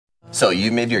So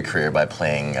you made your career by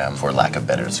playing, for lack of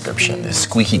better description, this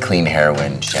squeaky clean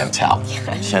heroine, Chantal.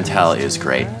 Chantal is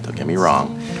great, don't get me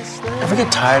wrong. Ever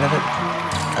get tired of it?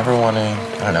 Ever want to,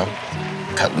 I don't know,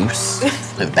 cut loose?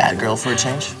 Play the bad girl for a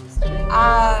change?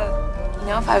 You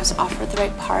know, if I was offered the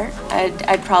right part,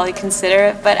 I'd probably consider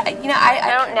it. But, you know, I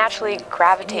don't naturally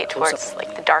gravitate towards,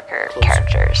 like, the darker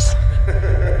characters.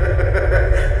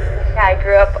 Yeah, I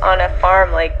grew up on a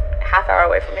farm, like, half-hour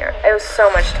away from here. It was so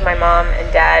much to my mom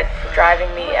and dad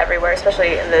driving me everywhere,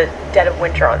 especially in the dead of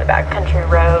winter on the backcountry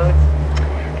road.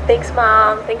 Thanks,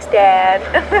 Mom. Thanks, Dad.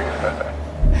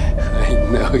 I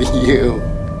know you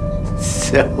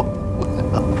so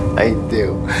well. I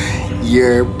do.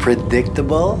 You're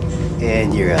predictable,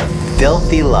 and you're a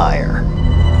filthy liar.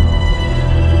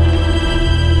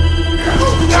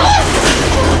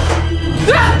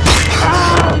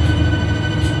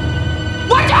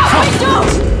 Watch out! Please don't!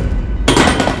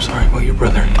 I'm sorry about your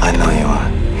brother. I know you are.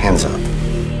 Hands up.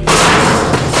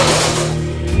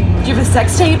 Do you have a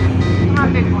sex tape?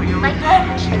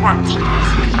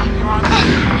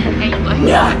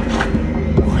 Yeah.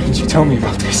 Why didn't you tell me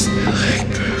about this? I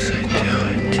do.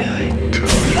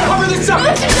 Cover this up!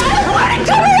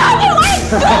 Cover up, you like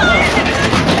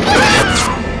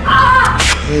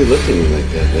Why are you looking at me like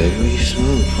that, baby? What are you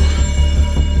smiling for?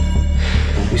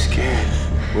 Don't be scared.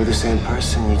 We're the same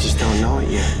person, you just don't know it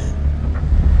yet.